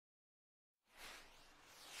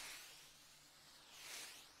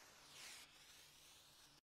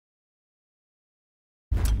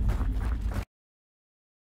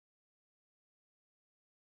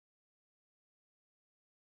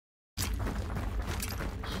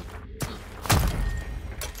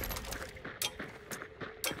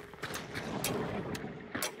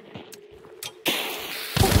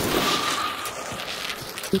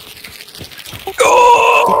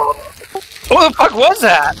What the fuck was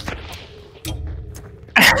that?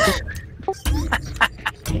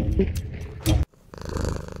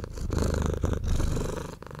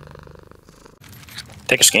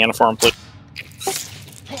 Take a scan for him, please.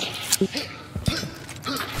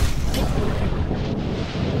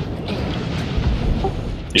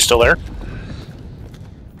 You still there?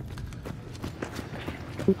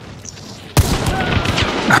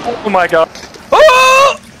 Oh my god.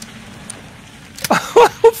 Oh!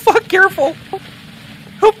 What the fuck? Careful!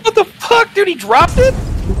 What the fuck, dude? He dropped it?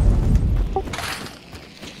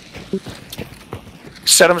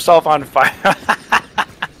 Set himself on fire.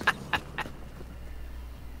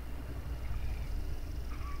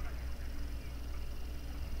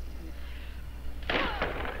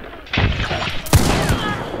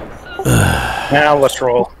 Now let's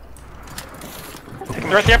roll.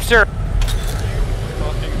 They're at the upstairs.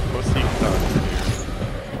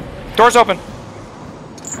 Doors open.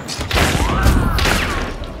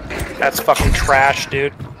 That's fucking trash,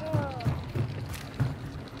 dude.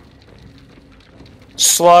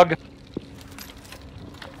 Slug.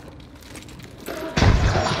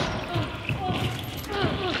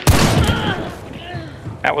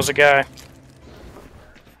 That was a guy.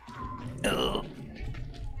 Ugh.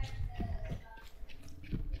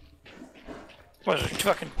 What is it?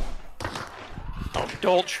 Fucking. Oh,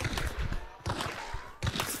 Dolch.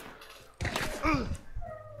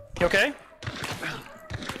 You okay?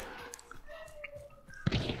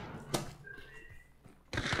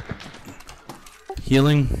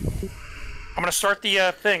 Healing. I'm gonna start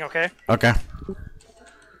the thing, okay? Okay.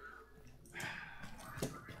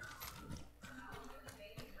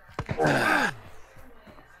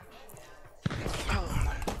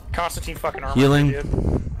 Constantine fucking armor. Healing. Dude.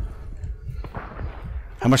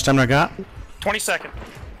 How much time do I got? 20 seconds.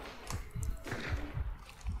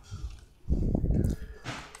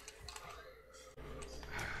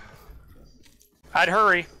 I'd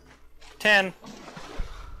hurry. 10. I'm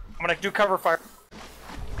gonna do cover fire.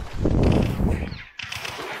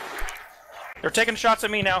 They're taking shots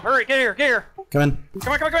at me now. Hurry, get here, get here. Come in.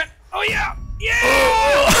 Come on, come on, come on. Oh yeah! Yeah!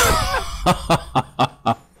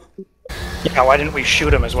 Yeah, why didn't we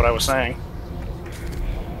shoot him is what I was saying.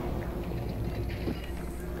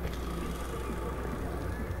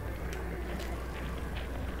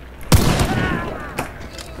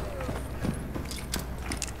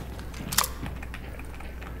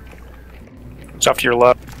 It's off to your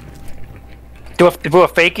left. Do a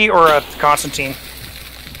fakie or a Constantine?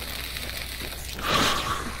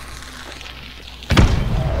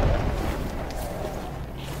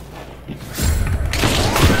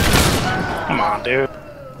 Come on, dude.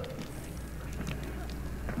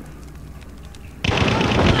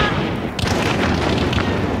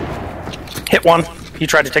 Hit one. He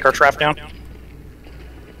tried to take our trap down.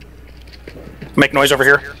 Make noise over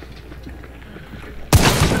here.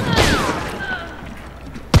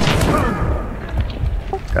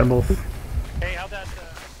 Got them both. Hey, how'd that,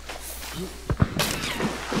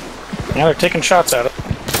 Yeah, they're taking shots at it.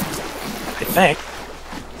 I think.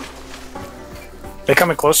 They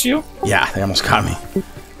coming close to you? Yeah, they almost got me.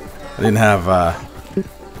 I didn't have I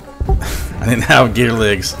didn't have gear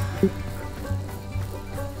legs.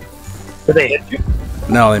 Did they hit you?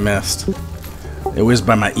 No, they missed. It whizzed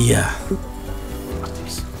by my ear.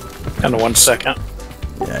 Down to 1 second.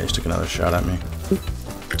 Yeah, he just took another shot at me.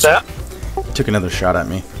 What's that? He took another shot at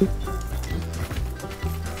me.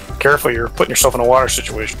 Careful, you're putting yourself in a water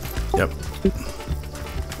situation. Yep.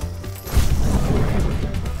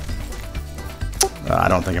 I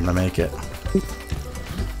don't think I'm gonna make it.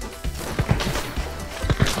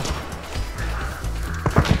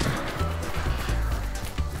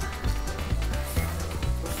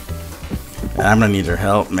 I'm gonna need your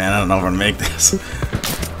help, man. I don't know if I'm gonna make this.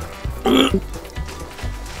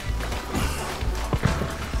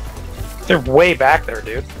 They're way back there,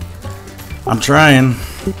 dude. I'm trying.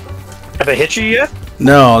 Have they hit you yet?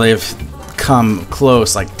 No, they've come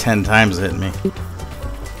close like 10 times hitting me.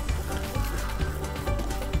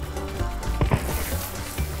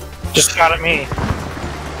 Just shot at me.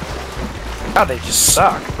 God, they just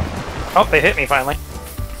suck. Oh, they hit me finally.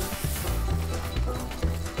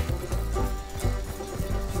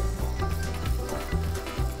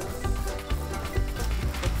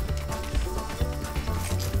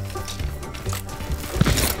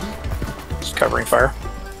 Just covering fire.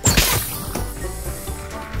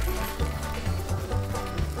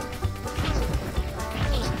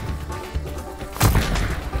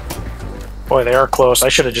 Boy, they are close. I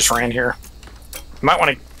should have just ran here. You might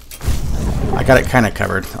want to... I got it kind of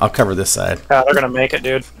covered. I'll cover this side. Yeah, they're going to make it,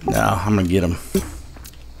 dude. No, I'm going to get them.